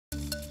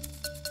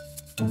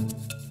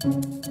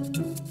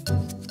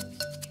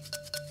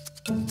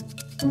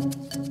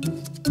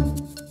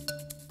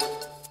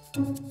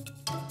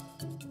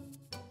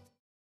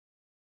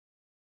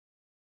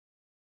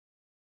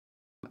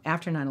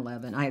After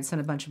 9/11, I had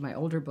sent a bunch of my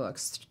older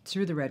books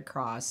through the Red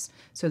Cross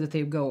so that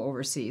they would go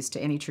overseas to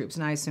any troops,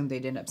 and I assumed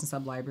they'd end up in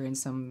sub-library and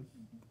some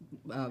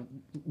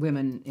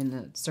women in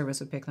the service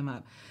would pick them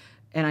up.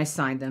 And I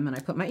signed them, and I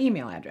put my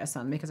email address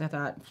on them because I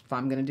thought, if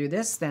I'm going to do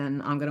this,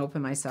 then I'm going to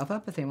open myself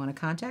up. If they want to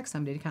contact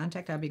somebody to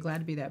contact, I'd be glad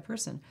to be that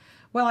person.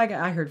 Well,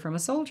 I heard from a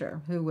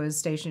soldier who was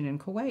stationed in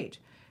Kuwait,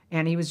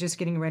 and he was just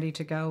getting ready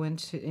to go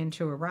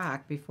into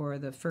Iraq before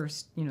the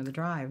first, the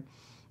drive.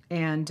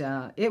 And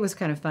it was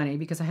kind of funny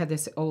because I had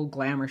this old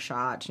glamour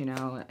shot,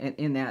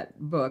 in that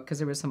book because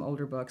there were some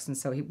older books. And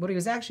so what he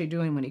was actually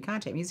doing when he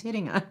contacted me, he's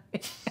hitting on me.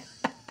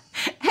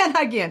 And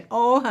again,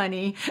 oh,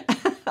 honey,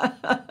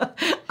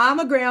 I'm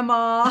a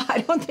grandma.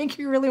 I don't think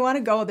you really want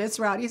to go this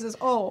route. He says,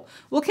 oh,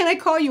 well, can I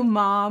call you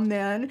Mom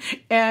then?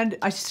 And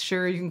I said,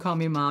 sure, you can call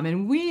me Mom.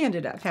 And we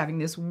ended up having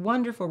this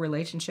wonderful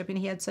relationship, and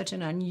he had such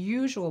an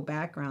unusual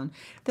background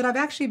that I've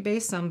actually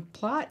based some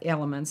plot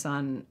elements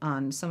on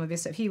some of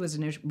his stuff. He was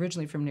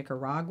originally from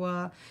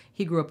Nicaragua.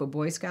 He grew up a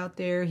Boy Scout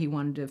there. He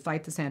wanted to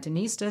fight the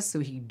Sandinistas, so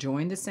he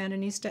joined the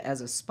Sandinista as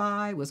a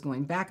spy, was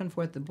going back and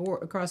forth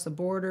across the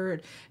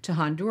border to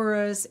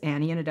Honduras,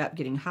 and he ended up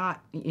getting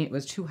hot. It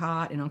was too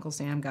hot, and Uncle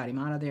Sam got him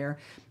out of there,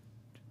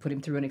 put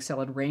him through an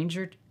accelerated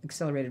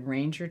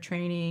ranger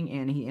training,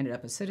 and he ended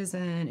up a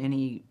citizen, and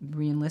he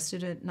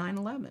re-enlisted at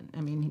 9/11.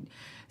 I mean,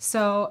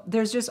 so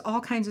there's just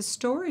all kinds of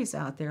stories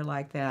out there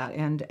like that,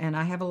 and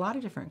I have a lot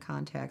of different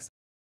contacts.